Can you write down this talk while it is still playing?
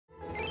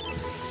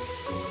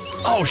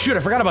Oh shoot, I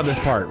forgot about this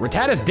part.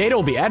 Rattata's data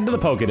will be added to the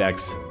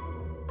Pokedex.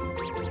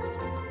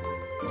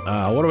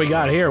 What do we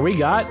got here? We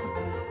got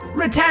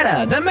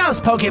Rattata, the mouse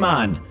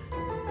Pokemon.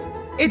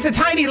 It's a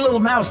tiny little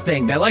mouse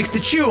thing that likes to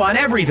chew on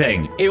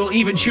everything. It will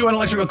even chew on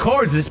electrical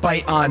cords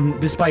despite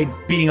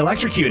being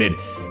electrocuted.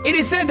 It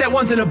is said that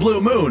once in a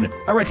blue moon,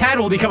 a Rattata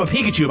will become a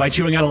Pikachu by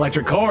chewing on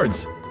electric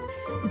cords.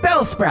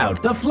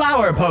 Bellsprout, the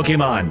flower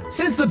Pokemon.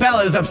 Since the bell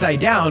is upside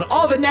down,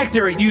 all the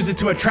nectar it uses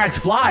to attract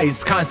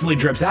flies constantly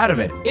drips out of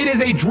it. It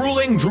is a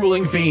drooling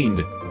fiend.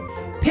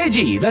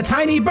 Pidgey, the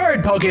tiny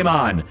bird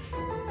Pokemon.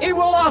 It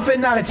will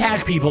often not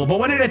attack people, but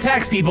when it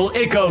attacks people,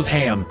 it goes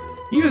ham.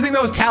 Using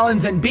those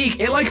talons and beak,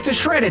 it likes to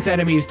shred its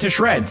enemies to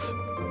shreds.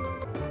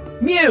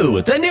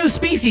 Mew, the new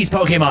species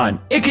Pokemon.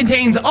 It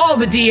contains all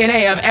the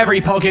DNA of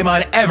every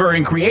Pokemon ever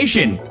in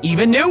creation,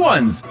 even new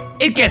ones.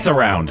 It gets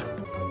around.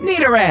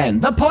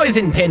 Nidoran, the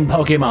poison pin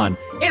Pokemon.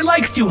 It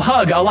likes to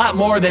hug a lot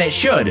more than it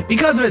should.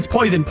 Because of its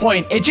poison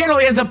point, it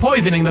generally ends up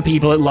poisoning the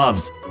people it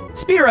loves.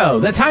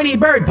 Spearow, the tiny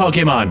bird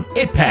Pokemon.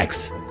 It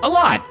pecks. A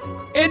lot.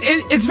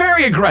 It's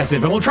very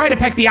aggressive and will try to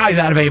peck the eyes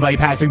out of anybody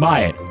passing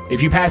by it.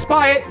 If you pass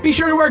by it, be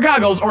sure to wear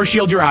goggles or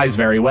shield your eyes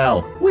very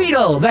well.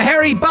 Weedle, the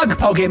hairy bug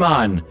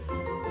Pokemon.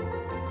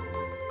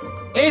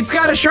 It's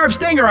got a sharp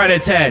stinger on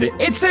its head.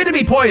 It's said to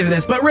be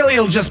poisonous, but really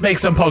it'll just make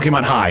some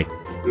Pokemon high.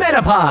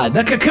 Metapod,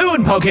 the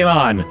cocoon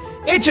Pokemon.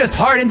 It just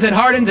hardens and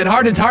hardens and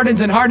hardens,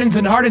 hardens and hardens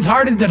and hardens,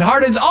 hardens and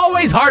hardens,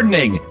 always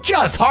hardening.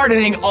 Just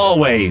hardening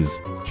always.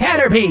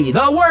 Caterpie,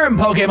 the worm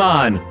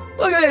Pokemon.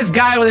 Look at this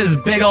guy with his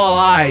big ol'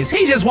 eyes.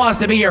 He just wants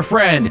to be your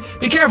friend.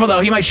 Be careful though,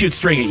 he might shoot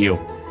string at you.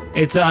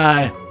 It's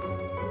kind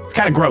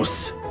of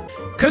gross.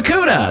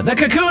 Kakuna, the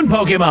cocoon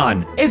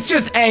Pokemon. It's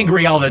just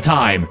angry all the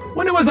time.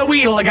 When it was a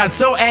Weedle, it got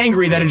so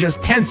angry that it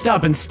just tensed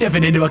up and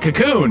stiffened into a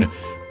cocoon.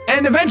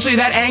 And eventually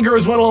that anger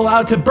is what will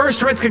allow it to burst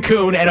from its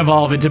cocoon and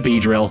evolve into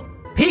Beedrill.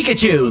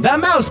 Pikachu, the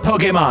mouse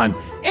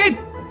Pokemon. It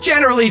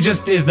generally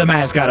just is the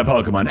mascot of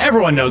Pokemon.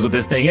 Everyone knows what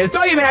this thing is.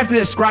 Don't even have to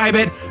describe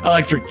it.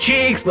 Electric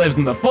cheeks, lives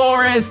in the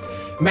forest,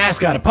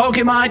 mascot of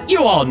Pokemon.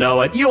 You all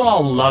know it. You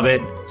all love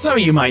it. Some of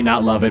you might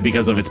not love it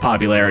because of its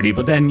popularity,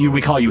 but then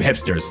we call you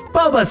hipsters.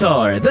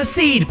 Bulbasaur, the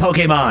seed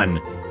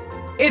Pokemon.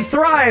 It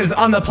thrives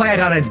on the plant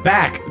on its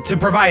back to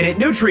provide it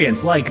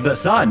nutrients like the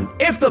sun.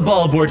 If the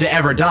bulb were to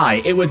ever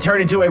die, it would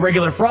turn into a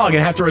regular frog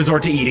and have to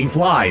resort to eating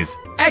flies.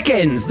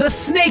 Ekans, the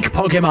snake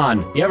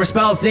Pokemon. You ever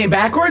spell its name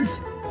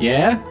backwards?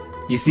 Yeah?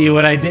 You see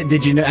what I did?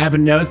 Did you happen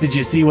to notice? Did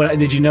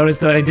you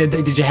notice what I did?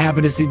 Did you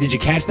happen to see? Did you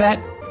catch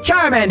that?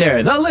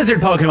 Charmander, the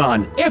lizard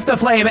Pokemon. If the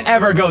flame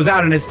ever goes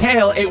out in its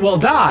tail, it will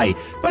die.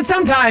 But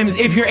sometimes,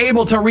 if you're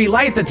able to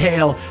relight the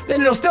tail, then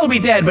it'll still be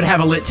dead but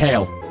have a lit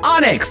tail.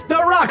 Onix, the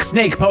rock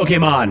snake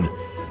Pokemon.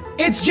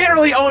 It's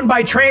generally owned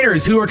by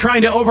trainers who are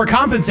trying to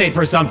overcompensate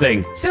for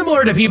something,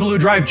 similar to people who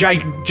drive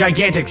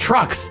gigantic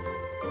trucks.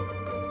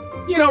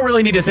 You don't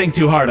really need to think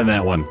too hard on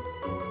that one.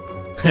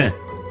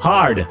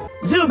 Hard.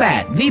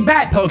 Zubat, the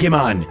bat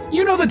Pokemon.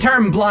 You know the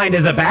term blind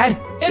as a bat?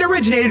 It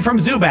originated from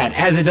Zubat,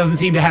 as it doesn't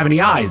seem to have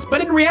any eyes,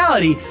 but in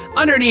reality,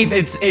 underneath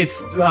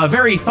its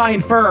very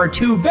fine fur are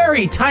two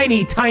very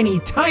tiny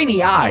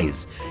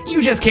eyes.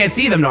 You just can't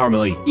see them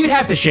normally. You'd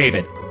have to shave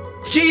it.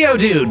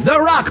 Geodude, the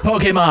rock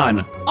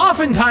Pokemon.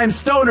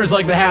 Oftentimes stoners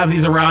like to have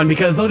these around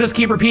because they'll just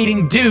keep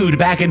repeating dude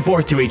back and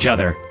forth to each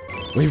other.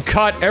 We've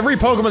caught every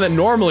Pokemon that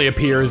normally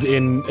appears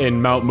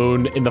in Mount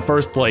Moon in the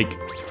first, like,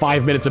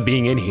 5 minutes of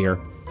being in here.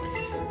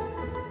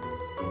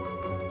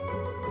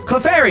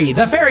 Clefairy,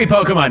 the fairy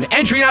Pokemon.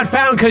 Entry not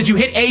found because you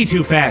hit A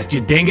too fast,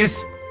 you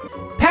dingus.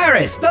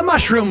 Paris, the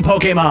mushroom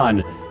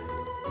Pokemon.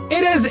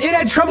 It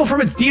had trouble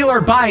from its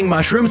dealer buying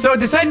mushrooms, so it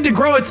decided to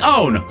grow its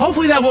own.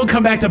 Hopefully that won't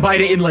come back to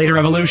bite it in later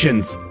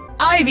evolutions.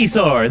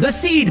 Ivysaur, the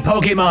seed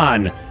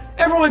Pokemon.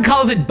 Everyone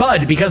calls it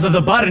Bud because of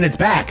the bud in its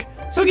back.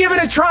 So give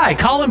it a try,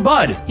 call him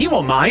Bud, he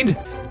won't mind.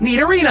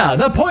 Nidorina,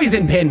 the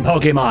poison pin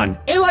Pokemon.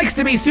 It likes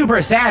to be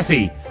super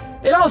sassy.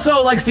 It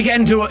also likes to get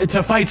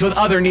into fights with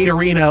other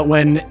Nidorina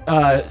when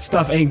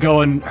stuff ain't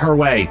going her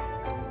way.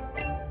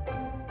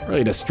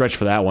 Really to stretch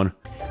for that one.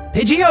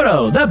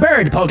 Pidgeotto, the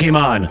bird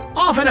Pokemon.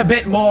 Often a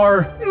bit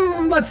more,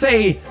 let's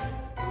say,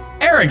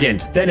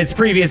 arrogant than its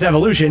previous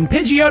evolution,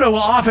 Pidgeotto will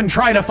often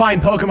try to find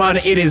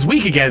Pokemon it is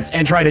weak against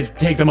and try to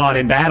take them on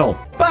in battle.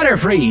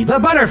 Butterfree, the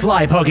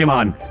butterfly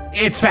Pokemon.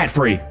 It's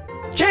fat-free.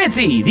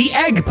 Chansey, the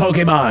egg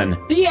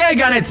Pokemon. The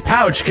egg on its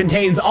pouch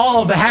contains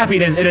all of the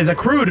happiness it has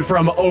accrued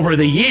from over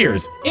the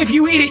years. If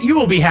you eat it, you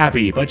will be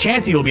happy, but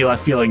Chansey will be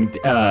left feeling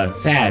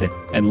sad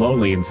and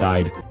lonely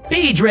inside.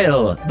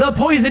 Beedrill, the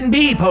poison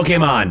bee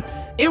Pokemon.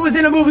 It was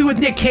in a movie with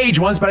Nick Cage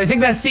once, but I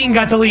think that scene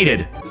got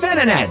deleted.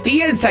 Venonat,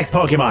 the insect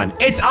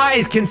Pokemon. Its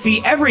eyes can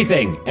see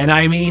everything, and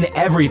I mean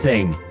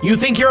everything. You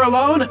think you're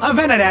alone? A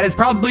Venonat is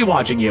probably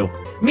watching you.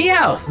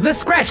 Meowth, the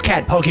scratch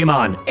cat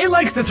Pokemon. It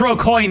likes to throw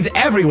coins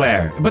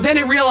everywhere, but then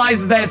it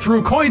realizes that it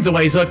threw coins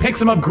away, so it picks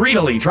them up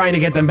greedily, trying to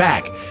get them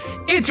back.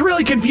 It's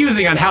really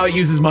confusing on how it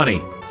uses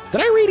money.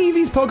 Did I read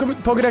Eevee's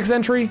Pokedex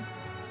entry?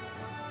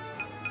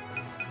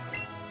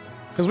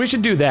 Because we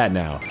should do that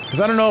now. Because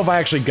I don't know if I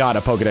actually got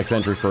a Pokedex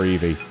entry for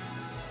Eevee.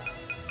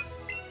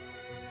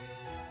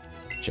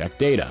 Check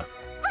data.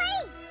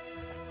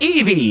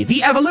 Eevee,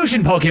 the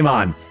evolution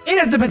Pokemon. It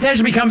has the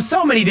potential to become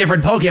so many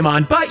different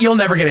Pokemon, but you'll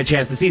never get a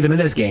chance to see them in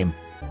this game.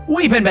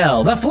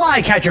 Weepinbell, the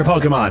flycatcher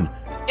Pokemon.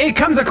 It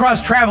comes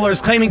across travelers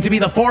claiming to be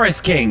the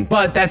Forest King,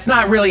 but that's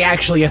not really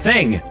actually a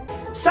thing.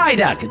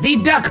 Psyduck, the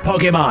duck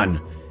Pokemon.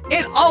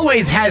 It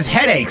always has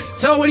headaches,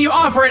 so when you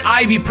offer it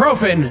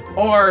ibuprofen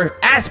or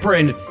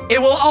aspirin,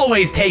 it will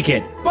always take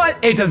it, but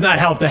it does not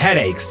help the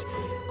headaches.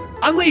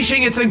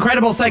 Unleashing its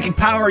incredible psychic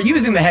power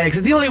using the headaches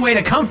is the only way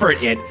to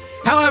comfort it.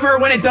 However,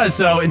 when it does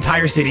so,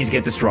 entire cities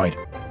get destroyed.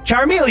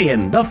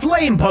 Charmeleon, the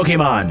flame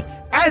Pokemon.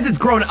 As it's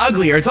grown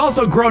uglier, it's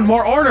also grown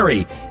more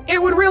ornery.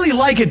 It would really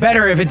like it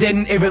better if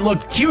it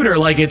looked cuter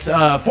like its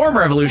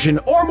former evolution,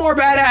 or more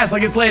badass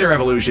like its later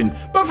evolution.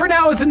 But for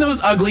now, it's in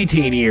those ugly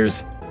teen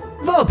years.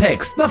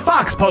 Vulpix, the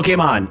Fawkes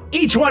Pokemon.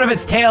 Each one of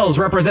its tails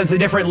represents a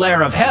different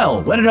layer of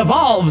hell. When it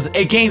evolves,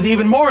 it gains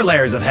even more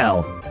layers of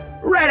hell.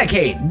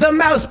 Raticate, the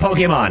mouse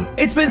Pokemon.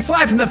 It's been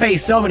slapped in the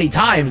face so many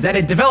times that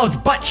it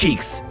developed butt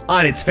cheeks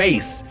on its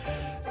face.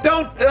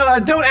 Don't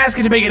ask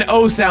it to make an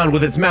O sound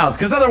with its mouth,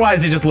 because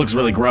otherwise it just looks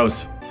really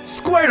gross.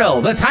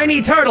 Squirtle, the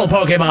tiny turtle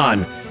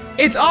Pokemon.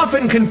 It's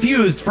often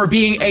confused for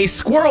being a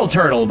squirrel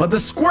turtle, but the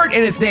squirt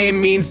in its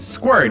name means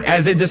squirt,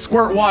 as in to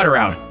squirt water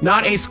out,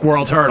 not a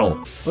squirrel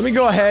turtle. Let me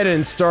go ahead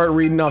and start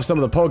reading off some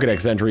of the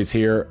Pokedex entries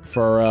here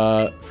for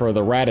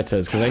the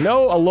Rattatas, because I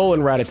know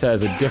Alolan Rattata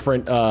is a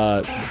different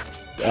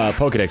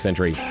Pokedex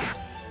entry.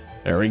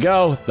 There we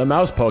go, the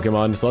mouse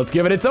Pokemon. So let's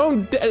give it its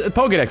own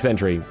Pokedex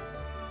entry.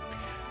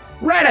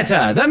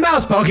 Rattata, the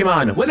mouse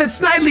Pokemon. With its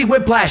snidely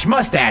whiplash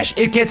mustache,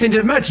 it gets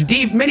into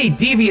many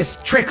devious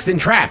tricks and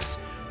traps.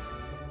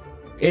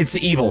 It's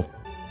evil.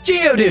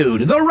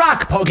 Geodude, the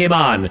rock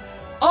Pokemon.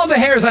 All the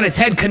hairs on its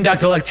head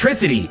conduct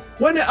electricity.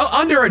 When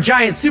under a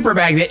giant super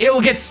magnet, it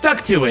will get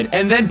stuck to it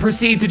and then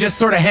proceed to just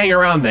sort of hang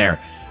around there.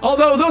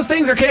 Although those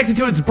things are connected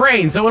to its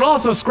brain, so it'll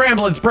also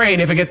scramble its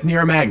brain if it gets near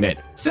a magnet.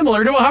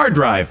 Similar to a hard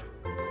drive.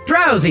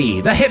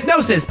 Drowsy, the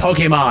hypnosis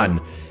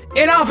Pokemon.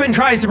 It often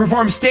tries to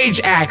perform stage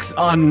acts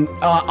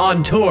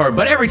on tour,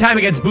 but every time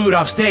it gets booed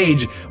off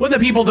stage when the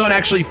people don't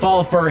actually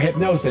fall for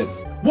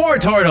hypnosis.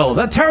 Wartortle,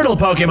 the turtle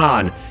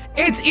Pokemon.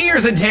 Its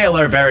ears and tail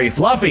are very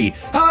fluffy.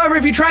 However,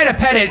 if you try to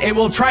pet it, it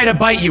will try to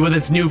bite you with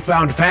its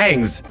newfound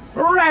fangs.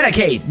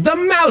 Raticate, the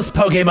mouse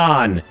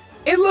Pokemon.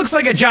 It looks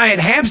like a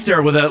giant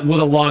hamster with a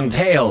long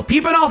tail.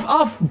 People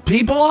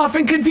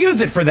often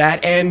confuse it for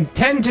that and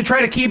tend to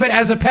try to keep it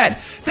as a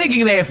pet,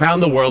 thinking they have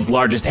found the world's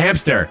largest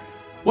hamster.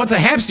 What's a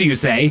hamster, you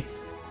say?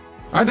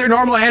 Aren't there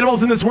normal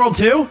animals in this world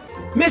too?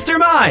 Mr.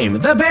 Mime,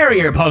 the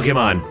barrier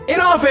Pokemon.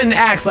 It often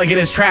acts like it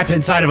is trapped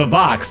inside of a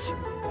box.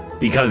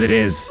 Because it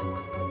is.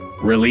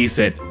 Release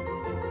it.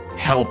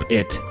 Help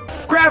it.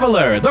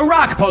 Graveler, the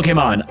rock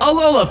Pokemon,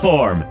 Alola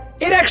form.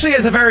 It actually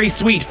has a very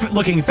sweet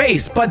looking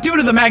face, but due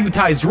to the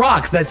magnetized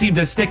rocks that seem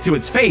to stick to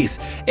its face,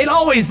 it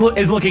always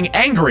is looking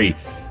angry.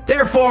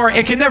 Therefore,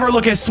 it can never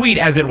look as sweet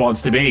as it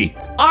wants to be.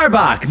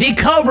 Arbok, the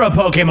cobra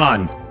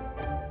Pokemon.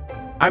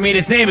 I mean,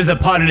 its name is a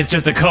pun and it's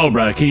just a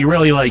cobra. Can you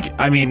really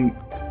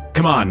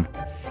come on.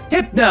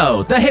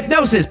 Hypno, the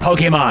hypnosis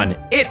Pokemon.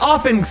 It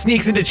often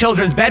sneaks into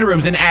children's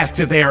bedrooms and asks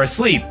if they are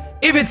asleep.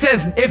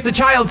 If the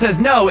child says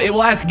no, it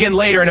will ask again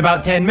later in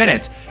about 10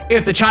 minutes.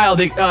 If the child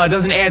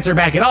doesn't answer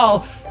back at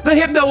all, the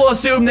Hypno will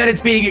assume that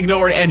it's being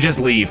ignored and just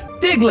leave.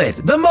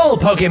 Diglett, the mole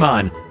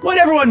Pokemon. What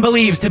everyone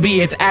believes to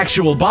be its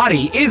actual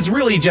body is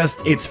really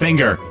just its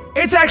finger.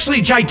 It's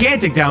actually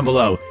gigantic down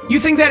below. You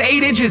think that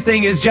 8 inches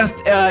thing is just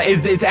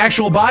is its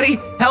actual body?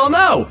 Hell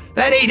no!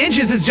 That 8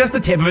 inches is just the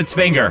tip of its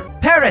finger.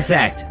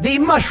 Parasect, the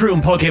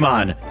mushroom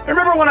Pokemon.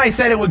 Remember when I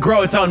said it would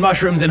grow its own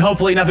mushrooms and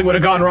hopefully nothing would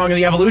have gone wrong in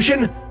the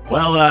evolution?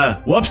 Well,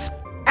 whoops.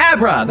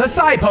 Abra, the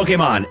Psy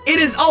Pokemon. It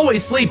is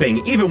always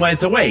sleeping, even when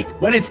it's awake.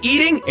 When it's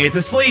eating, it's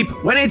asleep.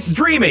 When it's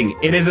dreaming,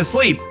 it is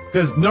asleep.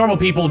 Because normal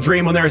people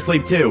dream when they're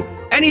asleep too.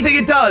 Anything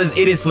it does,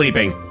 it is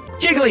sleeping.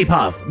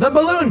 Jigglypuff, the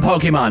balloon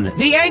Pokemon.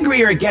 The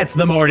angrier it gets,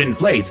 the more it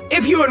inflates.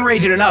 If you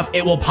enrage it enough,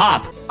 it will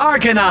pop.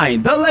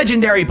 Arcanine, the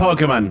legendary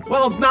Pokemon.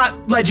 Well,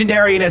 not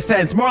legendary in a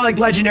sense, more like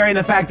legendary in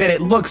the fact that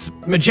it looks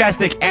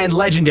majestic and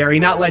legendary,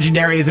 not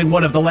legendary as in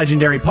one of the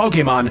legendary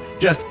Pokemon,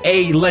 just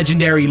a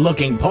legendary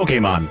looking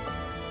Pokemon.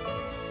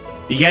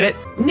 You get it?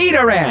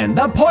 Nidoran,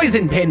 the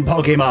poison pin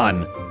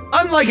Pokemon.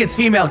 Unlike its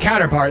female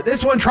counterpart,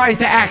 this one tries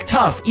to act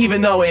tough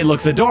even though it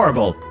looks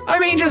adorable. I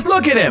mean, just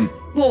look at him.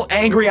 Little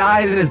angry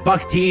eyes and his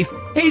buck teeth.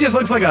 He just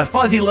looks like a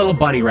fuzzy little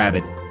bunny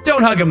rabbit.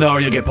 Don't hug him though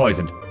or you'll get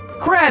poisoned.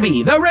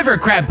 Krabby, the river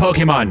crab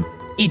Pokemon.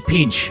 Eat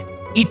pinch.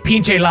 Eat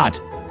pinch a lot.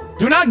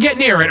 Do not get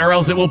near it or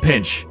else it will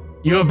pinch.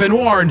 You have been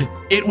warned,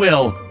 it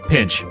will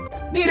pinch.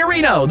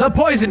 Nidorino, the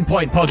poison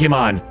point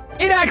Pokemon.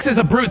 It acts as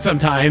a brute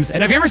sometimes,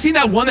 and have you ever seen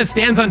that one that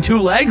stands on 2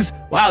 legs?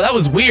 Wow, that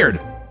was weird.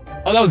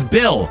 Oh, that was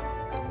Bill.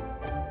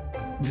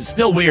 It's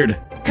still weird.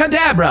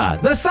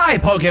 Kadabra, the Psy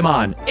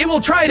Pokemon. It will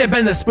try to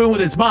bend the spoon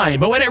with its mind,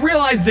 but when it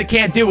realizes it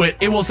can't do it,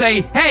 it will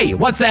say, hey,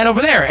 what's that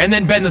over there? And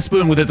then bend the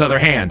spoon with its other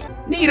hand.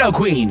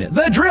 Nidoqueen,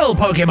 the Drill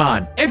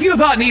Pokemon. If you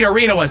thought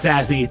Nidorino was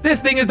sassy,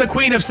 this thing is the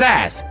queen of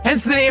sass,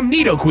 hence the name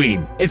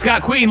Nidoqueen. It's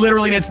got queen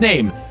literally in its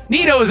name.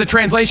 Nido is a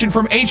translation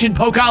from ancient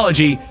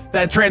Pokology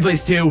that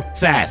translates to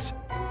sass.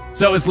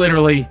 So it's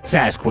literally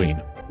Sass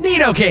Queen.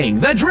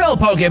 Nidoking, the Drill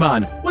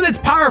Pokemon. With its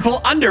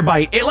powerful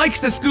underbite, it likes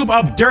to scoop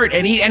up dirt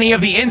and eat any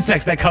of the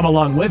insects that come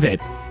along with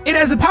it. It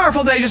has a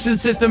powerful digestion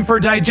system for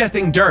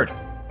digesting dirt.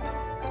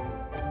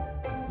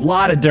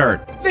 Lot of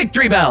dirt.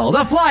 Victory Bell,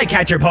 the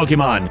Flycatcher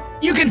Pokemon.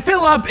 You can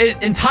fill up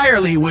it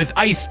entirely with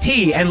iced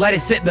tea and let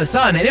it sit in the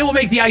sun, and it will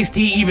make the iced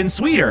tea even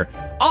sweeter.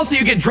 Also,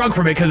 you get drunk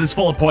from it because it's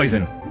full of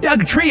poison.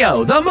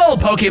 Dugtrio, the Mole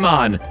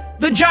Pokemon.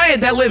 The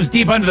giant that lives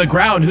deep under the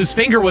ground, whose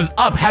finger was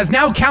up, has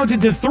now counted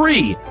to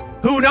 3.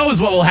 Who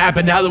knows what will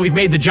happen now that we've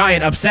made the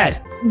giant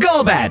upset?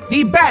 Golbat,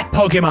 the Bat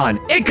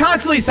Pokemon. It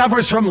constantly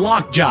suffers from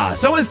lockjaw,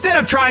 so instead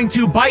of trying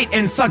to bite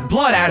and suck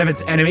blood out of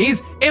its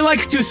enemies, it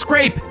likes to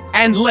scrape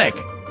and lick.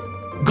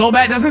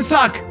 Golbat doesn't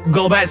suck,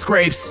 Golbat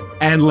scrapes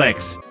and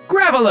licks.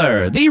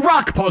 Graveler, the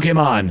Rock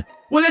Pokemon.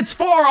 With its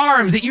 4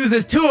 arms, it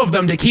uses 2 of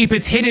them to keep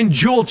its hidden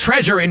jewel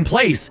treasure in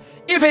place.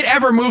 If it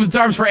ever moves its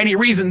arms for any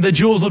reason, the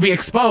jewels will be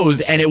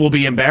exposed and it will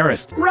be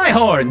embarrassed.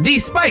 Rhyhorn, the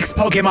Spikes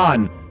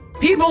Pokemon.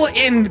 People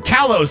in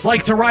Kalos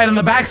like to ride on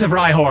the backs of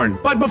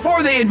Rhyhorn, but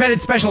before they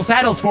invented special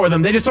saddles for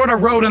them, they just sort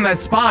of rode on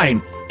that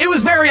spine. It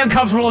was very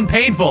uncomfortable and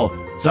painful.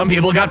 Some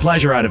people got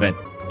pleasure out of it.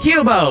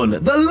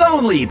 Cubone, the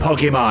Lonely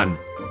Pokemon.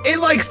 It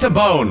likes to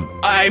bone.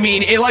 I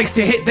mean, it likes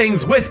to hit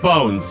things with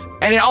bones.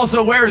 And it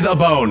also wears a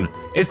bone.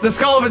 It's the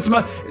skull of its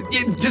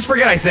just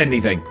forget I said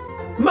anything.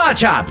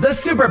 Machop, the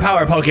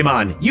superpower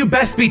Pokemon. You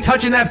best be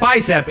touching that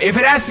bicep. If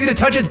it asks you to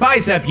touch its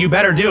bicep, you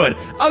better do it.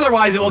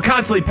 Otherwise, it will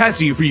constantly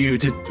pester you for you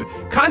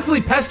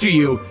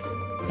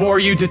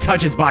to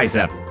touch its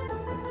bicep.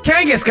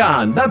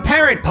 Kangaskhan, the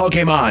parent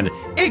Pokemon.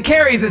 It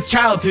carries its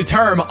child to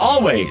term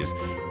always.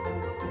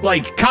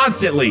 Like,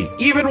 constantly.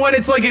 Even when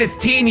it's like in its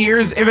teen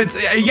years, if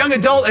it's a young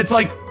adult, it's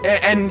like,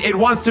 and it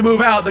wants to move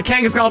out, the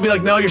Kangaskhan will be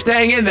like, no, you're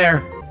staying in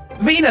there.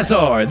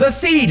 Venusaur, the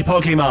Seed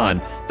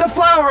Pokemon. The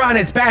flower on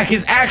its back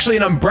is actually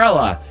an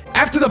umbrella.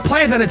 After the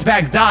plant on its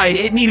back died,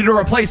 it needed a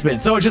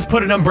replacement, so it just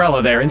put an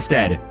umbrella there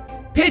instead.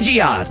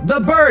 Pidgeot, the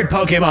Bird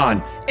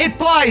Pokemon. It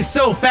flies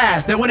so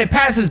fast that when it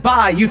passes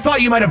by, you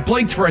thought you might have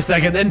blinked for a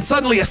second, then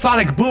suddenly a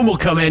sonic boom will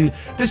come in,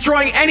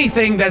 destroying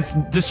anything that's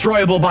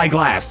destroyable by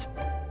glass.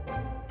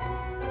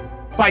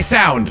 By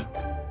sound.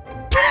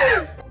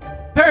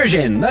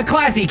 Persian, the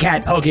Classy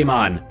Cat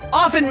Pokemon.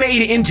 Often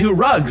made into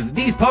rugs,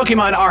 these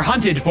Pokemon are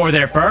hunted for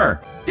their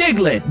fur.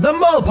 Diglett, the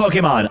Mole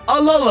Pokemon,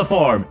 Alola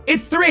form.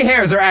 Its 3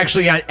 hairs are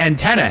actually an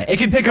antenna. It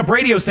can pick up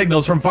radio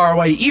signals from far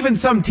away, even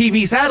some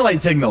TV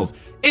satellite signals.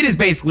 It is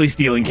basically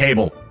stealing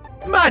cable.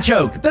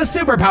 Machoke, the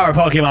superpower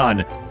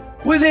Pokemon.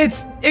 With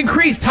its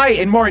increased height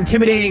and more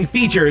intimidating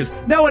features,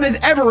 no one has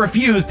ever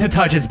refused to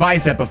touch its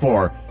bicep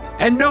before.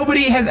 And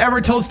nobody has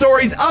ever told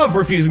stories of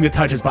refusing to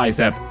touch its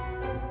bicep.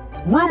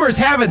 Rumors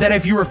have it that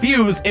if you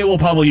refuse, it will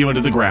pummel you into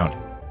the ground.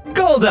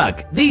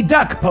 Golduck, the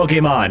Duck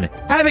Pokemon.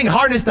 Having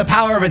harnessed the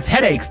power of its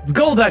headaches,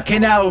 Golduck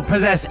can now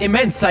possess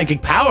immense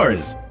psychic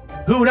powers.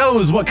 Who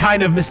knows what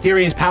kind of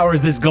mysterious powers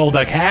this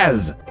Golduck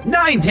has?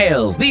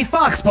 Ninetales, the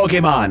Fox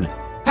Pokemon.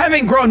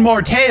 Having grown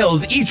more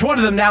tails, each one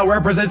of them now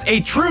represents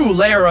a true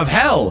layer of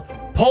hell.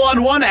 Pull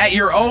on one at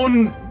your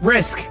own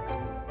risk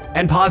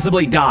and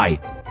possibly die.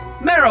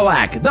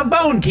 Marowak, the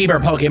Bone Keeper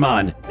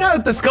Pokemon. Now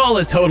that the skull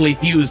is totally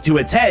fused to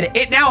its head,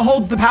 it now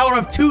holds the power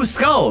of 2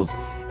 skulls.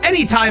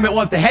 Anytime it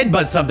wants to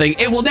headbutt something,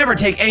 it will never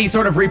take any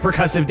sort of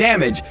repercussive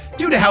damage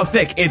due to how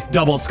thick its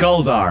double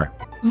skulls are.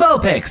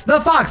 Vulpix,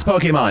 the Fox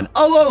Pokemon,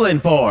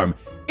 Alolan form.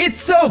 It's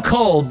so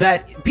cold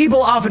that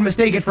people often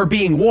mistake it for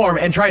being warm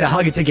and try to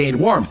hug it to gain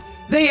warmth.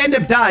 They end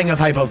up dying of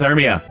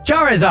hypothermia.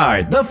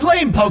 Charizard, the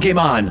Flame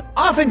Pokemon.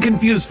 Often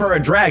confused for a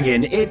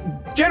dragon, it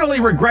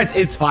generally regrets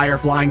its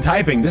fire-flying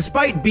typing,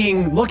 despite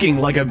looking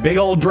like a big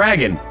old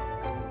dragon.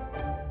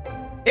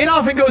 It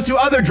often goes to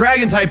other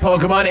dragon-type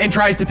Pokemon and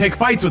tries to pick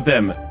fights with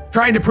them,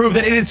 trying to prove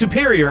that it is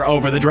superior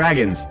over the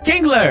dragons.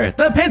 Kingler,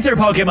 the Pincer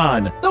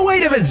Pokemon. The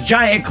weight of its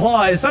giant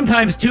claw is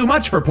sometimes too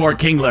much for poor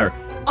Kingler.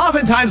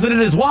 Oftentimes when it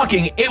is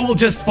walking, it will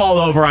just fall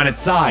over on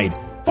its side.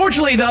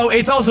 Fortunately though,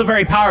 it's also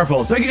very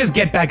powerful, so it can just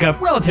get back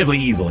up relatively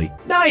easily.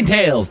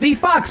 Ninetales, the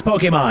Fox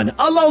Pokemon,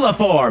 Alola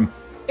form.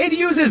 It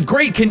uses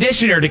great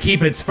conditioner to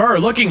keep its fur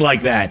looking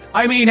like that.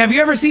 I mean, have you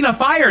ever seen a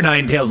fire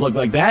Ninetales look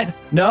like that?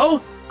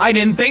 No? I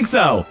didn't think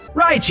so.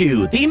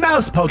 Raichu, the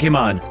Mouse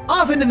Pokemon.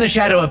 Often in the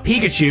shadow of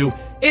Pikachu,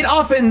 it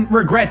often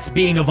regrets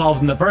being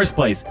evolved in the first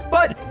place,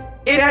 but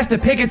it has to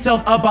pick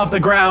itself up off the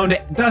ground,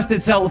 dust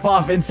itself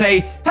off, and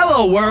say,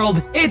 "Hello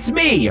world, it's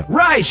me,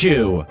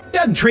 Raichu."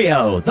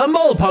 Dugtrio, the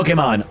Mole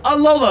Pokemon,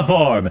 Alola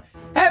form.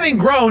 Having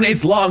grown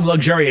its long,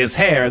 luxurious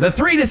hair, the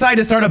 3 decide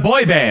to start a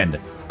boy band.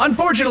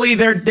 Unfortunately,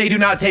 they do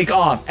not take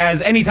off,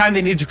 as anytime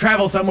they need to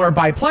travel somewhere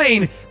by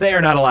plane, they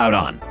are not allowed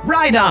on.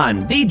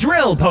 Rhydon, the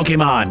Drill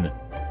Pokemon.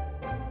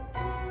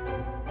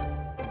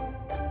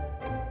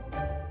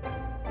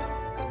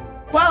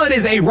 While it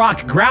is a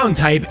rock ground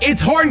type,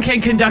 its horn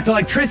can conduct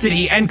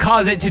electricity and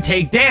cause it to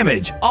take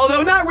damage.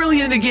 Although not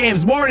really in the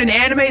games, more in an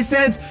anime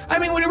sense. I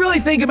mean, when you really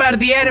think about it,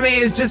 the anime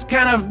is just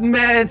kind of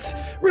meh. It's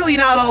really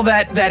not all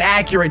that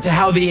accurate to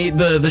how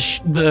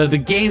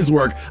the games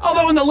work.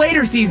 Although in the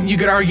later seasons, you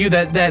could argue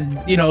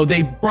that you know,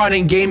 they brought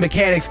in game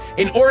mechanics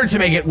in order to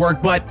make it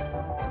work, but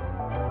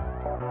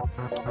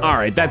all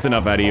right, that's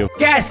enough out of you.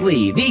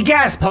 Ghastly, the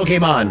gas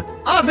Pokemon.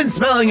 Often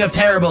smelling of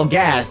terrible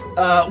gas.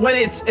 When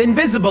it's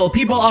invisible,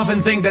 people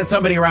often think that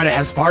somebody around it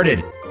has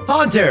farted.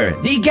 Haunter,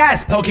 the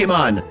gas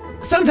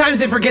Pokemon. Sometimes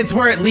it forgets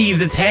where it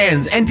leaves its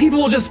hands, and people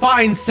will just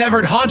find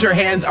severed Haunter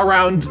hands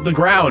around the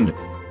ground.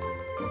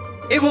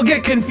 It will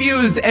get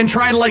confused and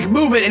try to like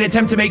move it and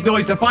attempt to make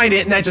noise to find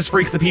it, and that just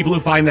freaks the people who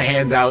find the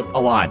hands out a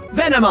lot.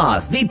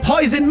 Venomoth, the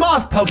poison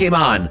moth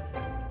Pokemon.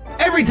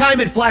 Every time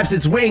it flaps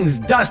its wings,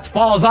 dust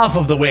falls off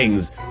of the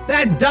wings.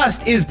 That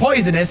dust is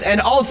poisonous and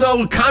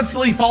also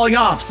constantly falling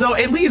off, so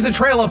it leaves a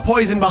trail of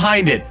poison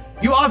behind it.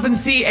 You often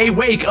see a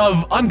wake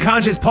of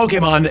unconscious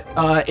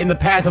Pokemon in the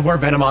path of where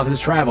Venomoth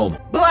has traveled.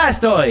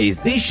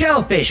 Blastoise, the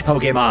shellfish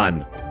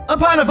Pokemon.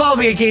 Upon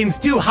evolving, it gains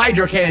 2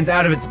 hydro cannons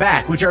out of its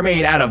back, which are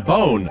made out of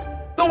bone.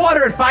 The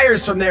water it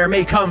fires from there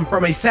may come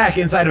from a sac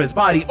inside of its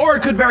body, or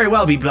it could very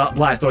well be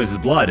Blastoise's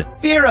blood.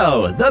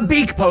 Fearow, the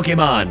beak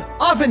Pokemon.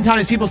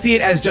 Oftentimes people see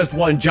it as just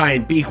one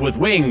giant beak with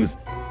wings.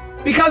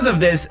 Because of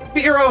this,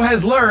 Fearow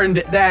has learned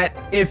that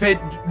if it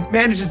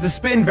manages to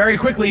spin very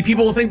quickly,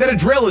 people will think that a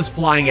drill is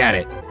flying at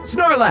it.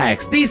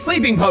 Snorlax, the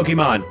sleeping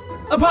Pokemon.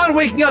 Upon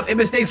waking up, it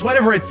mistakes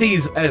whatever it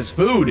sees as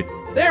food.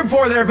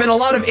 Therefore, there have been a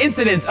lot of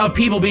incidents of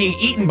people being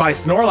eaten by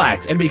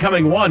Snorlax and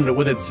becoming one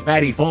with its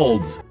fatty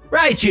folds.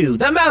 Raichu,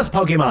 the mouse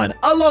Pokemon,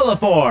 Alola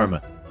form.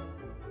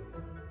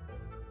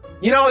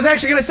 You know, I was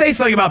actually gonna say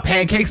something about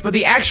pancakes, but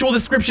the actual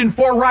description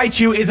for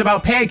Raichu is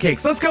about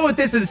pancakes. Let's go with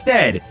this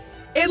instead.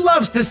 It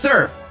loves to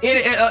surf.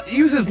 It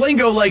uses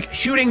lingo like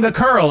shooting the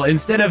curl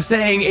instead of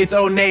saying its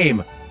own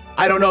name.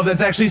 I don't know if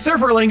that's actually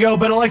surfer lingo,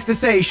 but it likes to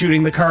say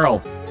shooting the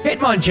curl.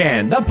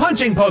 Hitmonchan, the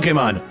punching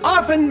Pokemon,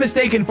 often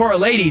mistaken for a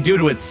lady due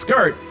to its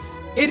skirt.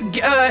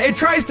 It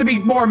tries to be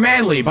more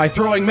manly by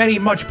throwing many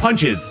much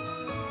punches.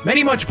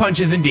 Many much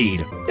punches indeed.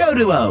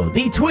 Doduo,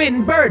 the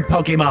twin bird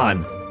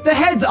Pokemon. The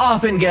heads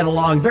often get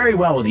along very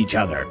well with each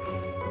other.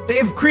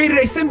 They've created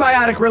a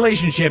symbiotic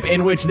relationship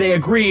in which they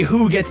agree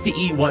who gets to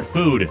eat what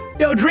food.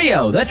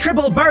 Dodrio, the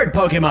triple bird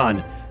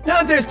Pokemon. Now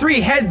that there's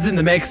 3 heads in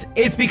the mix,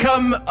 it's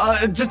become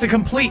just a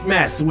complete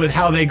mess with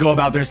how they go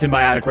about their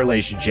symbiotic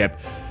relationship.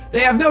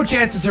 They have no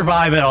chance to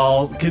survive at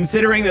all,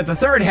 considering that the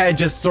 3rd head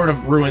just sort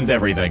of ruins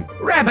everything.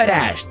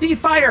 Rapidash, the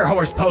fire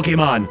horse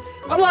Pokemon.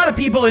 A lot of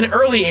people in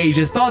early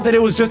ages thought that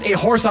it was just a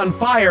horse on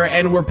fire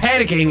and were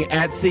panicking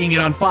at seeing it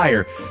on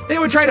fire. They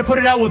would try to put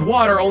it out with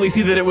water, only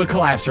see that it would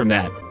collapse from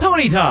that.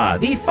 Ponyta,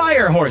 the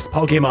fire horse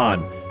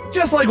Pokemon.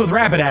 Just like with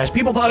Rapidash,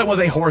 people thought it was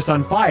a horse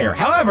on fire.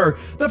 However,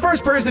 the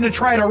first person to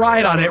try to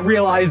ride on it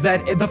realized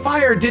that the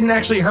fire didn't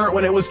actually hurt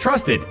when it was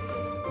trusted.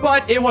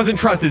 But it wasn't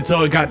trusted,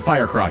 so it got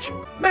fire crotch.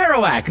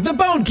 Marowak, the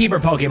Bone Keeper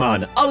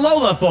Pokemon,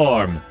 Alola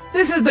form.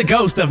 This is the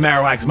ghost of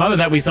Marowak's mother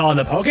that we saw in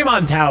the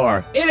Pokemon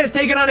Tower. It has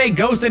taken on a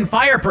ghost and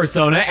fire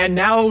persona and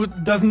now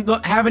doesn't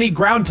have any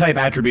ground type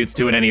attributes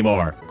to it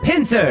anymore.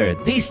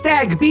 Pinsir, the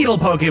stag beetle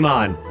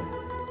Pokemon.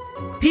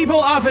 People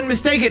often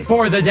mistake it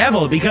for the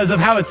devil because of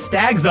how its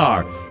stags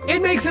are.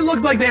 It makes it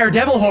look like they are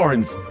devil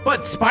horns,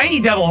 but spiny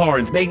devil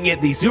horns, making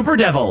it the super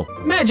devil.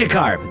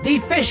 Magikarp, the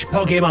fish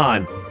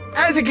Pokemon.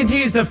 As it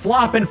continues to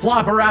flop and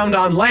flop around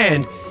on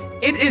land,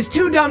 it is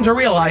too dumb to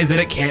realize that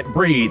it can't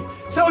breathe,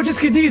 so it just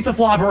continues to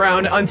flop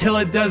around until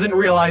it doesn't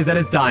realize that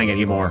it's dying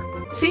anymore.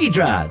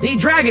 Seadra, the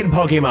dragon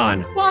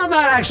Pokemon. While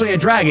not actually a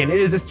dragon, it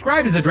is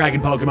described as a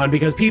dragon Pokemon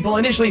because people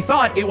initially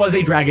thought it was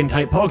a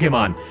dragon-type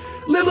Pokemon.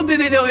 Little did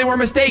they know they were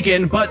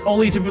mistaken, but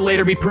only to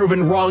later be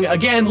proven wrong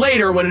again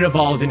later when it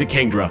evolves into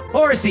Kingdra.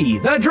 Horsey,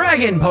 the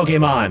dragon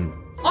Pokemon.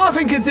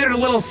 Often considered a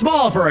little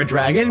small for a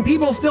dragon,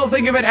 people still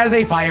think of it as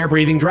a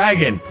fire-breathing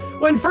dragon.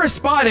 When first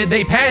spotted,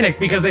 they panicked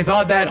because they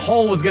thought that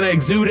hole was gonna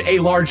exude a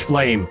large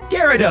flame.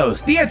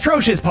 Gyarados, the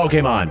atrocious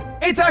Pokemon.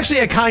 It's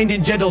actually a kind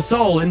and gentle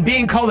soul, and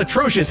being called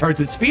atrocious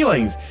hurts its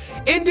feelings.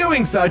 In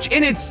doing such,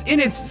 in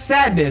its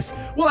sadness,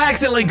 will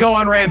accidentally go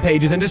on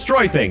rampages and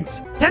destroy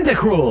things.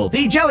 Tentacruel,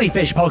 the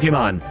jellyfish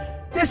Pokemon.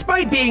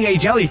 Despite being a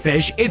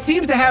jellyfish, it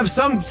seems to have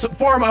some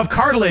form of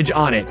cartilage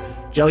on it.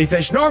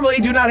 Jellyfish normally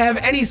do not have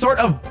any sort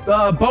of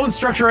bone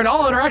structure at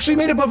all and are actually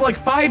made up of like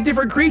 5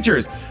 different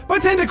creatures.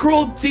 But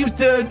Tentacruel seems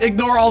to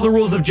ignore all the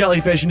rules of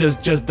jellyfish and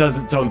just does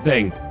its own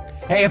thing.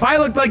 Hey, if I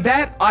looked like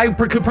that, I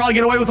could probably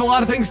get away with a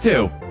lot of things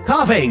too.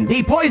 Coughing,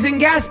 the poison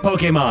gas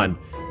Pokemon.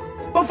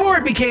 Before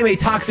it became a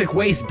toxic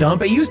waste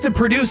dump, it used to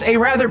produce a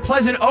rather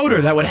pleasant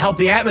odor that would help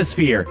the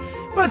atmosphere.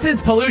 But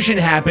since pollution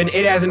happened,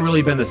 it hasn't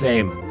really been the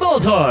same.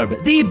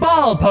 Voltorb, the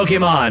ball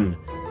Pokemon.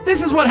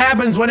 This is what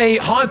happens when a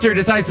Haunter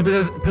decides to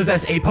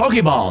possess a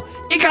Pokeball.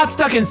 It got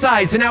stuck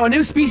inside, so now a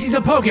new species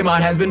of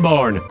Pokemon has been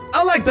born.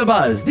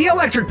 Electabuzz, the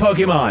electric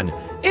Pokemon.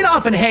 It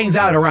often hangs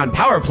out around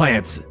power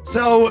plants,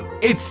 so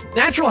its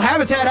natural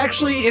habitat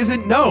actually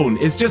isn't known.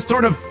 It's just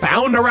sort of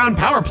found around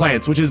power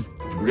plants, which is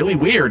really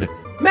weird.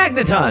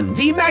 Magneton,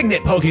 the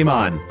magnet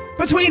Pokemon.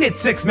 Between its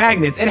 6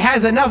 magnets, it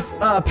has enough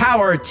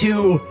power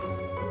to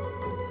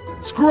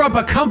screw up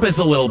a compass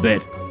a little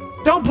bit.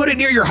 Don't put it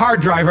near your hard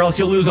drive or else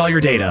you'll lose all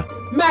your data.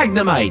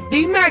 Magnemite,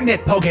 the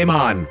magnet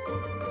Pokemon.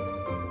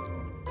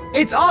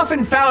 It's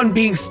often found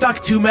being stuck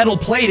to metal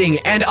plating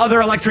and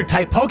other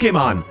electric-type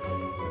Pokemon.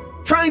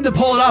 Trying to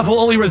pull it off will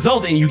only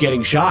result in you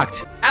getting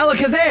shocked.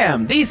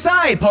 Alakazam, the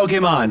Psy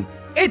Pokemon.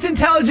 Its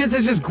intelligence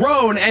has just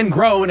grown and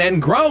grown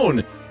and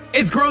grown.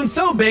 It's grown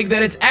so big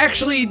that it's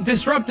actually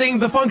disrupting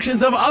the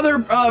functions of other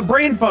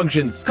brain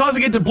functions,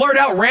 causing it to blurt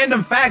out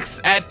random facts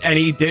at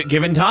any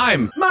given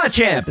time.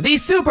 Machamp, the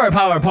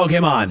superpower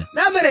Pokemon.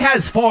 Now that it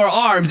has 4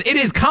 arms, it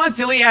is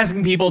constantly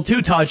asking people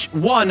to touch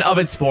one of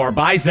its 4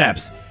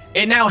 biceps.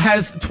 It now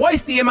has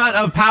twice the amount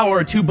of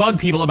power to bug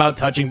people about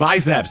touching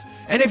biceps.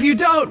 And if you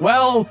don't,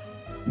 well,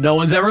 no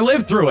one's ever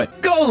lived through it.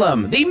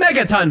 Golem, the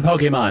Megaton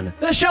Pokemon.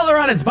 The shell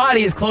around its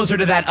body is closer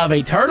to that of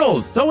a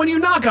turtle's, so when you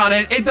knock on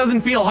it, it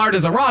doesn't feel hard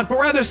as a rock, but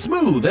rather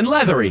smooth and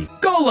leathery.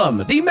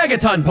 Golem, the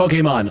Megaton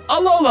Pokemon.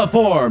 Alola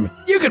form.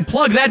 You could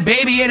plug that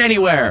baby in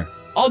anywhere,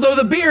 although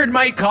the beard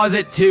might cause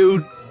it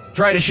to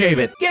try to shave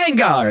it.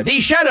 Gengar, the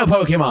Shadow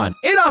Pokemon.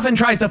 It often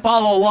tries to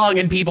follow along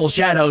in people's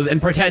shadows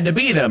and pretend to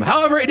be them.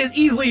 However, it is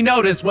easily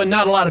noticed when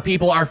not a lot of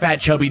people are fat,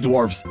 chubby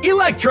dwarfs.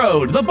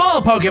 Electrode, the Ball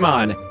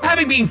Pokemon.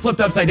 Having been flipped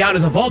upside down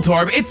as a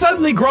Voltorb, it's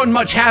suddenly grown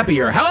much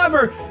happier.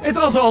 However, it's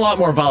also a lot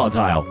more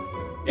volatile.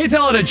 You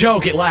tell it a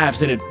joke, it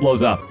laughs, and it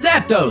blows up.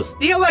 Zapdos,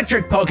 the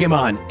electric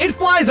Pokemon. It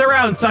flies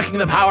around sucking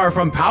the power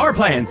from power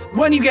plants.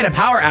 When you get a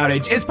power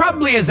outage, it's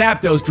probably a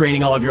Zapdos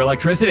draining all of your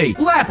electricity.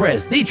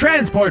 Lapras, the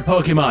transport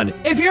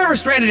Pokemon. If you're ever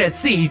stranded at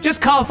sea, just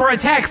call for a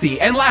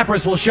taxi, and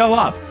Lapras will show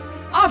up.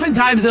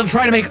 Oftentimes, they'll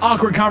try to make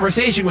awkward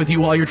conversation with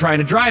you while you're trying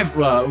to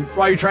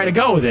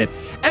go with it,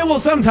 and will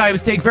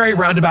sometimes take very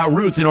roundabout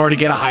routes in order to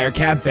get a higher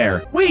cab fare.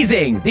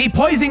 Weezing, the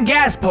poison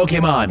gas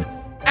Pokemon.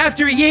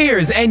 After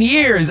years and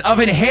years of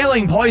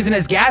inhaling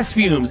poisonous gas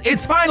fumes,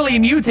 it's finally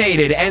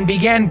mutated and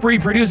began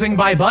reproducing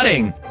by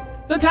budding.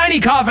 The tiny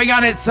coughing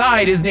on its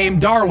side is named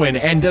Darwin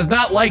and does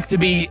not like to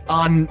be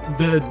on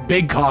the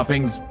big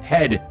coughing's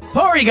head.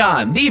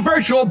 Porygon, the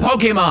virtual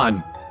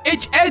Pokemon.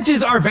 Its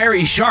edges are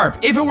very sharp.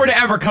 If it were to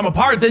ever come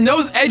apart, then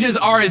those edges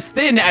are as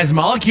thin as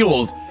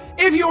molecules.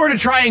 If you were to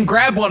try and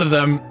grab one of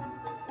them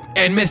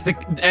and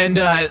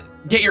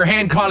get your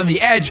hand caught on the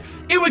edge,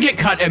 it would get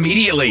cut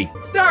immediately.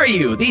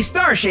 Staryu, the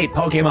star-shaped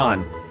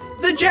Pokemon.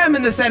 The gem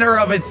in the center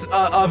of its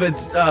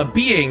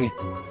being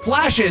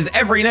flashes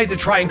every night to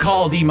try and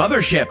call the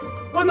mothership.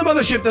 When the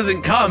mothership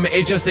doesn't come,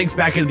 it just sinks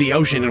back into the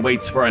ocean and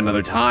waits for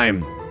another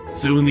time.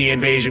 Soon the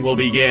invasion will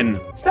begin.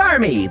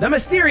 Starmie, the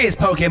mysterious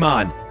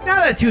Pokemon. Now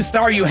that 2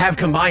 Staryu have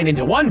combined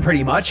into one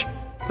pretty much,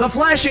 the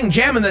flashing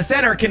gem in the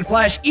center can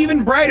flash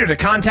even brighter to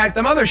contact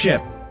the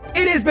mothership.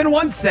 It has been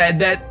once said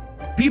that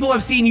people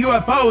have seen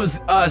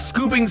UFOs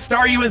scooping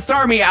Staryu and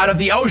Starmie out of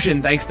the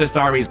ocean thanks to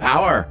Starmie's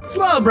power.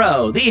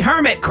 Slowbro, the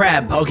hermit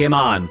crab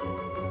Pokemon.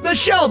 The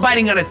shell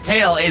biting on its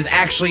tail is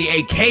actually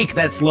a cake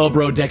that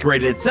Slowbro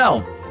decorated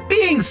itself.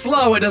 Being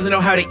slow, it doesn't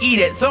know how to eat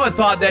it, so it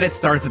thought that it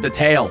starts at the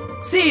tail.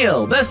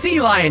 Seal, the sea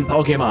lion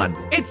Pokemon.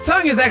 Its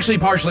tongue is actually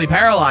partially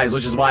paralyzed,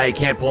 which is why it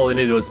can't pull it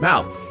into its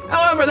mouth.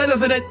 However, that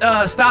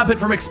doesn't stop it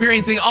from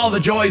experiencing all the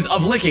joys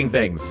of licking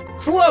things.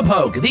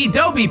 Slowpoke, the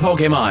dopey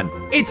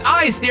Pokemon. Its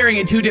eyes staring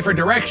in 2 different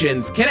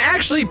directions can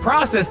actually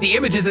process the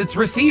images it's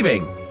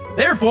receiving.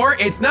 Therefore,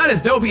 it's not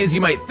as dopey as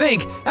you might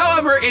think,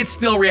 however, it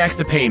still reacts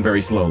to pain very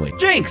slowly.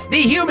 Jinx,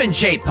 the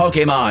human-shaped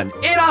Pokemon.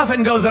 It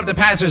often goes up to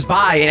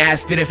passers-by and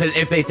asks it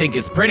if they think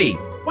it's pretty.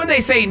 When they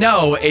say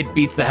no, it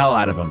beats the hell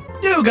out of them.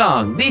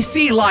 Dugong, the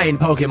sea lion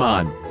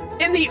Pokemon.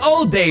 In the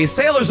old days,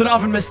 sailors would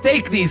often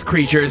mistake these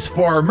creatures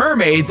for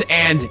mermaids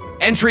and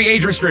entry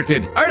age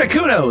restricted.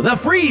 Articuno, the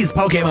freeze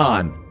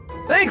Pokemon.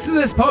 Thanks to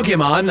this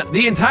Pokemon,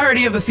 the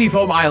entirety of the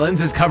Seafoam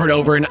Islands is covered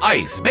over in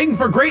ice, making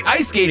for great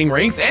ice skating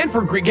rinks and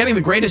for getting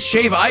the greatest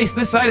shave ice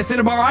this side of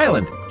Cinnabar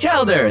Island.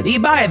 Shelder, the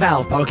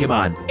bivalve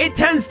Pokemon. It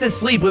tends to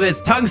sleep with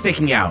its tongue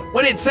sticking out.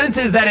 When it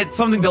senses that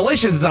something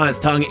delicious is on its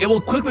tongue, it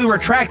will quickly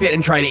retract it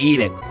and try to eat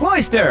it.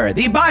 Cloyster,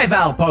 the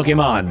bivalve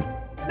Pokemon.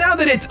 Now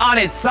that it's on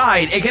its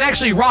side, it can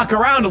actually rock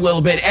around a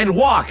little bit and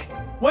walk.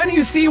 When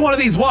you see one of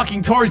these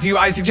walking towards you,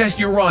 I suggest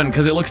you run,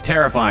 because it looks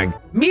terrifying.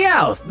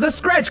 Meowth, the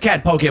Scratch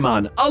Cat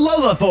Pokemon,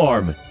 Alola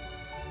form.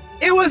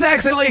 It was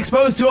accidentally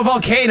exposed to a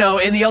volcano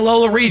in the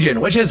Alola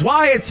region, which is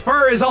why its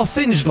fur is all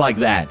singed like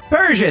that.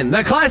 Persian,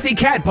 the classy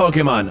cat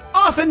Pokemon.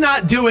 Often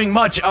not doing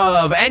much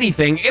of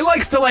anything, it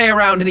likes to lay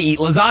around and eat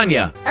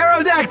lasagna.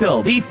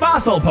 Aerodactyl, the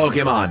fossil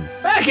Pokemon.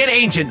 Back in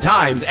ancient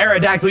times,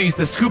 Aerodactyl used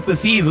to scoop the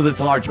seas with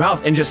its large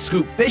mouth and just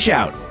scoop fish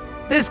out.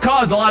 This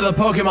caused a lot of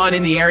the Pokemon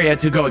in the area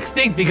to go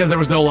extinct because there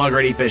was no longer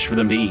any fish for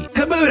them to eat.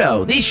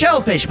 Kabuto, the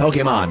shellfish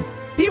Pokemon.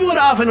 People would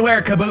often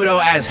wear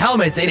Kabuto as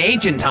helmets in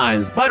ancient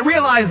times, but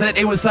realized that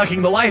it was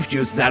sucking the life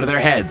juices out of their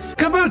heads.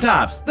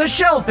 Kabutops, the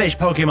shellfish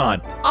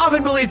Pokemon.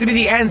 Often believed to be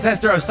the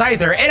ancestor of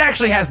Scyther, it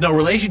actually has no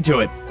relation to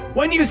it.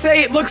 When you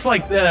say it looks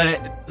like the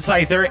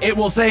Scyther, it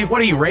will say,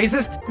 what are you,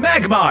 racist?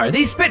 Magmar,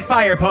 the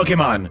Spitfire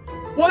Pokemon.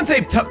 Once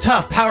a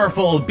tough,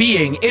 powerful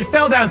being, it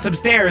fell down some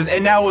stairs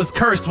and now was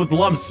cursed with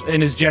lumps in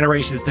his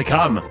generations to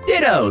come.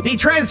 Ditto, the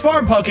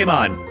Transform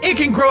Pokemon. It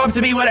can grow up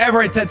to be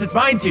whatever it sets its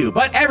mind to,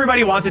 but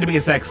everybody wants it to be a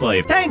sex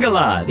slave.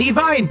 Tangela, the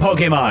Vine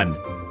Pokemon.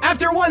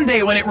 After one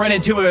day when it ran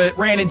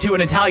into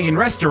an Italian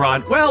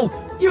restaurant, well,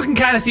 you can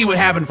kind of see what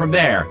happened from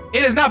there.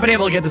 It has not been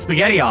able to get the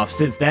spaghetti off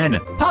since then.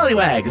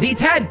 Poliwag, the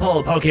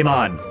Tadpole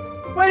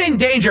Pokemon. When in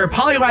danger,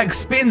 Poliwag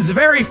spins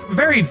very,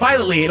 very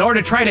violently in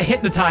order to try to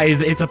hypnotize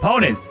its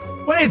opponent.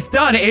 When it's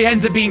done, it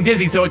ends up being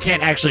dizzy so it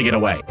can't actually get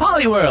away.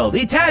 Poliwhirl,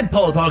 the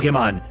Tadpole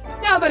Pokemon.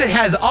 Now that it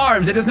has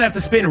arms, it doesn't have to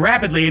spin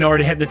rapidly in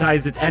order to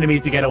hypnotize its enemies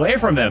to get away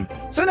from them.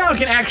 So now it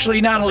can actually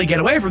not only get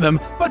away from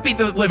them, but beat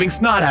the living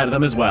snot out of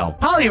them as well.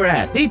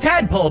 Poliwrath, the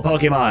Tadpole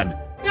Pokemon.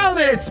 Now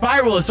that its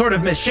spiral is sort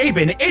of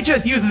misshapen, it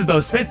just uses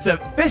those fists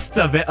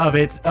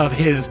of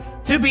his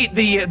to beat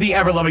the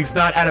ever-loving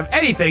snot out of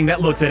anything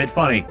that looks at it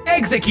funny.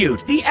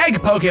 Execute, the Egg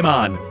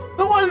Pokemon.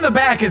 The one in the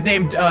back is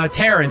named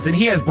Terrence, and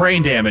he has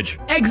brain damage.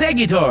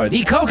 Exeggutor,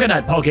 the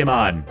Coconut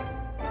Pokemon.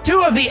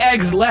 2 of the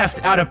eggs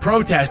left out of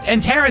protest,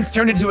 and Terrence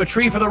turned into a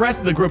tree for the rest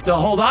of the group to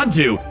hold on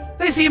to.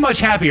 They seem much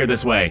happier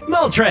this way.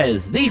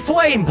 Moltres, the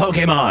Flame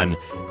Pokemon.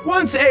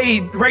 Once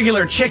a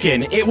regular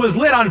chicken, it was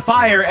lit on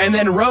fire and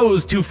then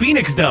rose to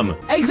phoenixdom.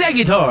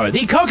 Exeggutor,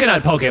 the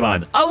Coconut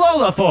Pokemon,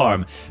 Alola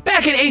form.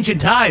 Back in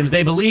ancient times,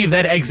 they believed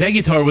that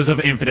Exeggutor was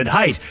of infinite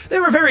height. They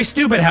were very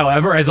stupid,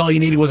 however, as all you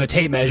needed was a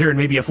tape measure and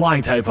maybe a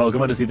flying type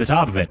Pokemon to see the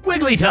top of it.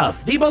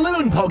 Wigglytuff, the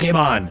Balloon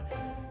Pokemon.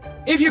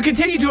 If you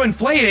continue to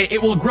inflate it, it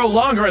will grow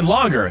longer and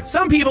longer.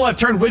 Some people have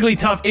turned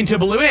Wigglytuff into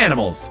balloon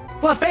animals.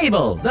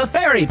 Clefable, the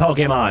Fairy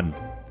Pokemon.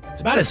 It's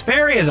about as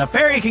fairy as a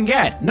fairy can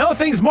get. No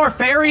thing's more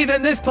fairy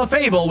than this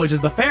Clefable, which is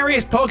the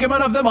fairiest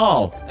Pokemon of them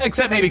all.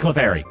 Except maybe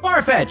Clefairy.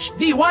 Farfetch,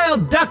 the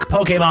Wild Duck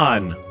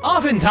Pokemon.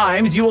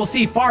 Oftentimes, you will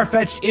see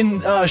Farfetch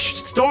in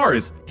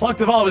stores,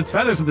 plucked of all of its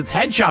feathers with its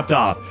head chopped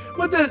off,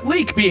 with the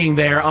leek being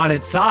there on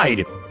its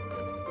side.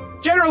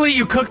 Generally,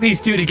 you cook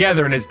these two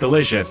together and it's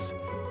delicious.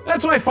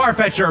 That's why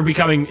Farfetch are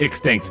becoming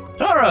extinct.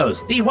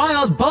 Tauros, the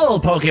Wild Bull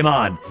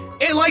Pokemon.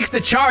 It likes to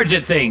charge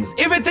at things.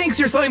 If it thinks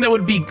you're something that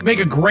would make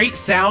a great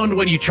sound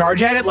when you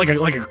charge at it, like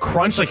a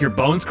crunch, like your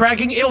bones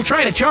cracking, it'll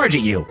try to charge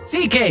at you.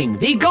 Seaking,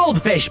 the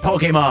Goldfish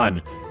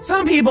Pokemon.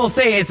 Some people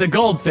say it's a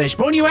goldfish,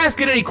 but when you ask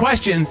it any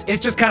questions,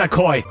 it's just kind of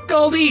coy.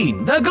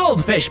 Goldeen, the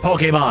Goldfish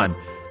Pokemon.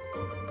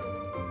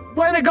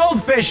 When a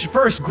goldfish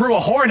first grew a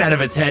horn out of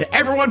its head,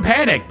 everyone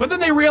panicked, but then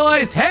they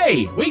realized,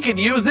 hey, we could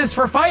use this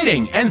for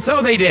fighting, and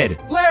so they did.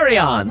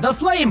 Flareon, the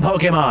Flame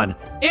Pokemon.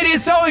 It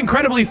is so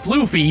incredibly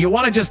floofy, you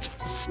want to just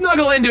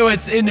snuggle into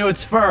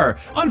its fur.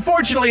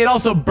 Unfortunately, it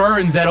also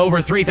burns at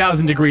over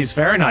 3,000 degrees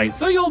Fahrenheit,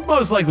 so you'll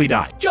most likely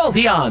die.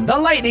 Jolteon, the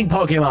Lightning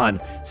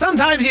Pokemon.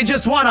 Sometimes you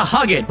just want to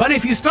hug it, but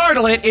if you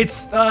startle it,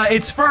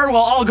 its fur will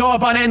all go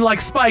up on end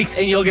like spikes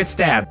and you'll get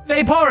stabbed.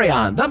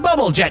 Vaporeon, the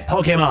Bubble Jet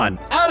Pokemon.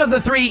 Out of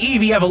the 3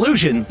 Eevee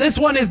evolutions, this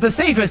one is the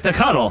safest to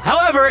cuddle.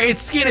 However,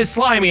 its skin is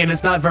slimy and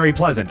it's not very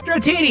pleasant.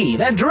 Dratini,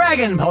 the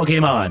Dragon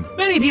Pokemon.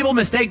 Many people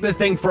mistake this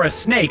thing for a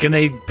snake and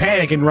they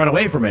panic and run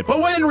away from it, but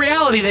when in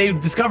reality they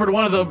discovered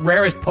one of the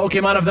rarest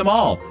Pokemon of them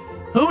all.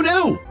 Who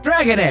knew?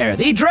 Dragonair,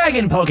 the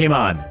Dragon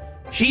Pokemon.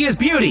 She is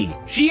beauty.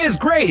 She is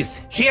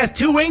grace. She has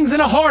 2 wings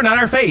and a horn on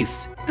her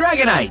face.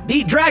 Dragonite,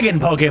 the Dragon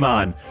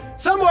Pokemon.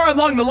 Somewhere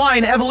along the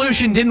line,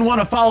 evolution didn't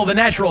want to follow the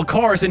natural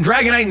course, and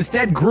Dragonite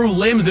instead grew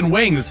limbs and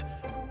wings.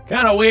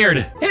 Kinda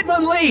weird.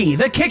 Hitmonlee,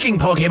 the Kicking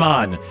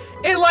Pokemon.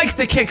 It likes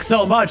to kick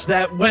so much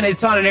that when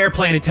it's on an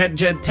airplane, it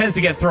tends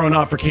to get thrown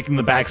off for kicking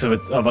the backs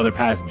of other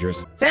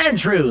passengers.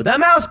 Sandshrew, the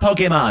Mouse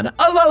Pokemon,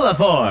 Alola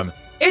form.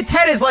 Its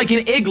head is like an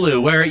igloo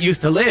where it used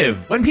to live.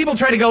 When people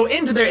try to go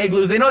into their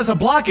igloos, they notice a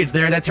blockage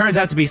there that turns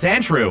out to be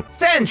Sandshrew.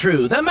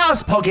 Sandshrew, the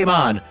Mouse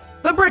Pokemon.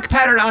 The brick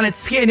pattern on its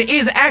skin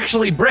is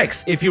actually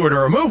bricks. If you were to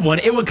remove one,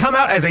 it would come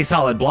out as a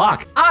solid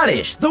block.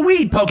 Oddish, the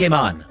Weed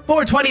Pokemon.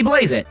 420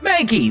 Blaze It.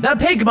 Mankey, the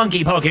Pig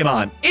Monkey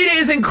Pokemon. It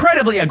is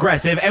incredibly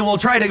aggressive and will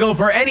try to go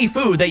for any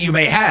food that you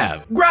may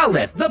have.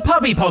 Growlithe, the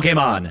Puppy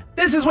Pokemon.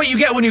 This is what you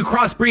get when you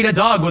crossbreed a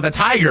dog with a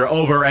tiger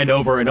over and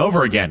over and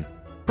over again.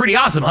 Pretty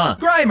awesome, huh?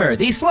 Grimer,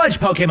 the Sludge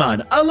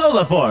Pokemon,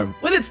 Alola form.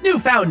 With its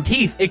newfound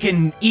teeth, it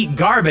can eat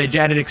garbage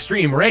at an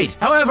extreme rate.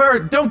 However,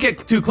 don't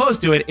get too close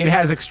to it, it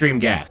has extreme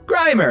gas.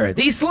 Grimer,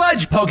 the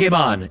Sludge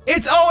Pokemon.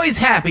 It's always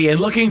happy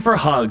and looking for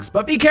hugs,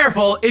 but be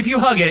careful, if you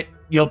hug it,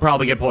 you'll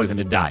probably get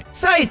poisoned and die.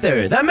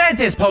 Scyther, the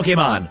Mantis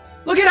Pokemon.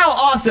 Look at how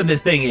awesome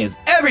this thing is.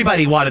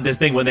 Everybody wanted this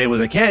thing when they was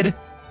a kid.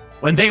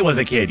 When they was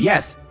a kid,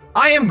 yes.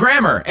 I am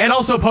Grammar, and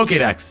also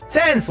Pokédex.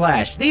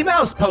 Sandslash, the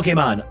Mouse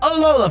Pokemon,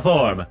 Alola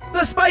form.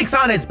 The spikes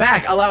on its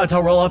back allow it to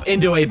roll up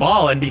into a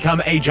ball and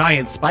become a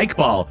giant spike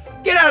ball.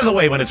 Get out of the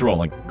way when it's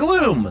rolling.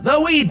 Gloom, the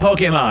weed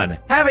Pokemon.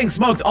 Having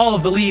smoked all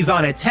of the leaves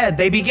on its head,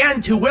 they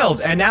began to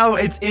wilt, and now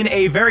it's in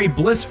a very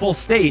blissful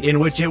state in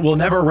which it will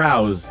never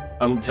rouse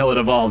until it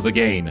evolves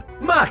again.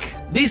 Muck,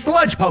 the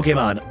sludge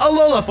Pokemon,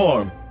 Alola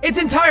form. Its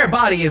entire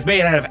body is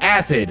made out of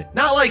acid,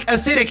 not like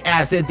acidic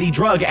acid, the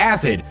drug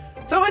acid.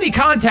 So any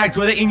contact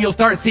with it and you'll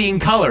start seeing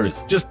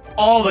colors, just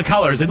all the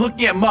colors, and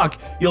looking at Muck,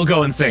 you'll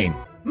go insane.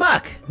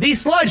 Muck, the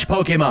sludge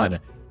Pokemon.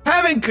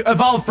 Having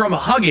evolved from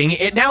hugging,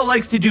 it now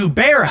likes to do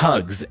bear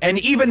hugs, and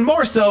even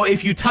more so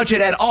if you touch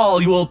it at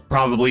all, you will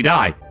probably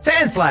die.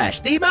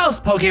 Sandslash, the mouse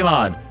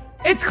Pokemon.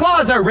 Its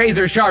claws are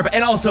razor sharp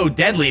and also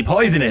deadly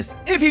poisonous.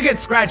 If you get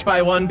scratched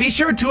by one, be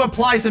sure to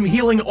apply some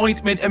healing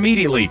ointment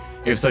immediately.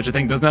 If such a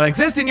thing does not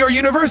exist in your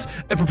universe,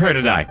 prepare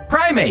to die.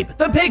 Primeape,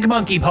 the pig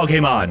monkey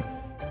Pokemon.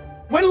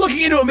 When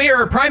looking into a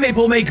mirror, Primeape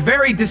will make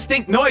very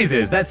distinct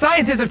noises that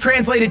scientists have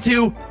translated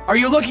to, "Are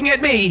you looking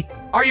at me?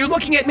 Are you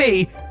looking at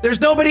me? There's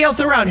nobody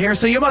else around here,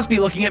 so you must be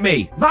looking at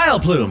me."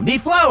 Vileplume, the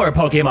flower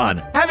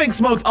Pokemon. Having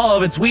smoked all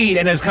of its weed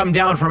and has come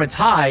down from its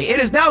high, it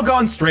has now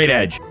gone straight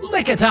edge.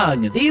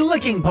 Lickitung, the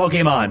licking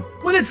Pokemon.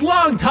 With its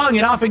long tongue,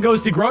 it often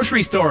goes to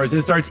grocery stores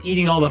and starts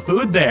eating all the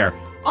food there.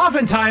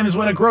 Oftentimes,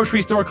 when a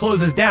grocery store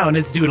closes down,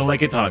 it's due to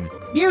Lickitung.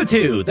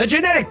 Mewtwo, the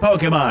genetic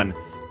Pokemon.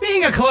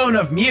 Being a clone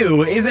of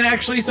Mew isn't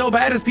actually so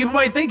bad as people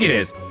might think it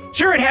is.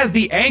 Sure, it has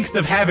the angst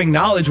of having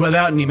knowledge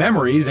without any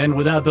memories, and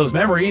without those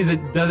memories,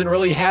 it doesn't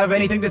really have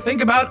anything to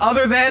think about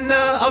other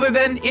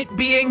than it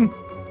being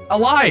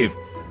alive.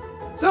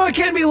 So it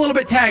can be a little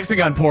bit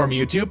taxing on poor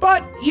Mewtwo,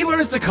 but he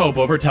learns to cope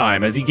over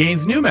time as he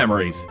gains new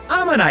memories.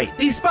 Ammonite,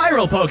 the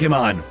spiral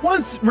Pokemon.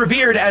 Once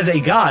revered as a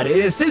god,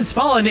 it has since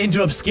fallen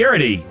into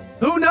obscurity.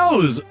 Who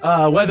knows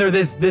whether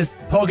this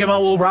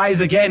Pokemon will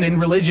rise again in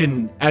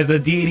religion as a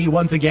deity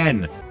once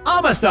again.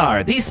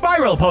 Amistar, the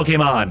spiral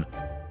Pokemon.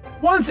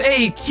 Once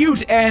a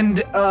cute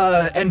and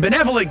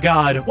benevolent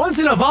god, once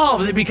it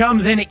evolves, it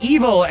becomes an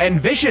evil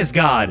and vicious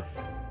god.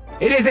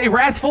 It is a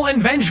wrathful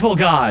and vengeful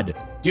god.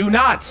 Do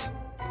not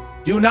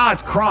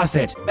cross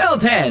it.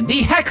 Meltan,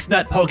 the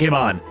Hexnut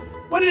Pokemon.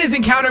 When it is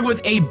encountered with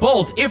a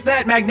bolt, if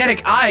that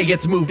magnetic eye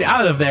gets moved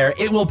out of there,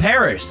 it will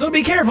perish. So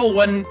be careful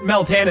when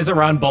Meltan is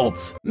around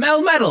bolts.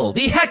 Melmetal,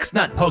 the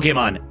Hexnut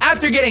Pokemon.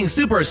 After getting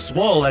super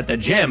swole at the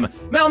gym,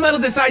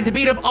 Melmetal decided to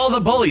beat up all the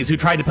bullies who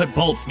tried to put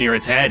bolts near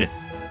its head.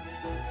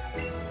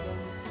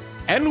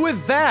 And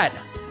with that,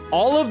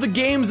 all of the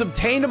game's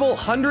obtainable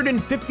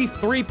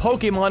 153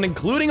 Pokemon,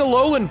 including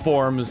Alolan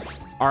forms,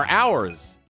 are ours.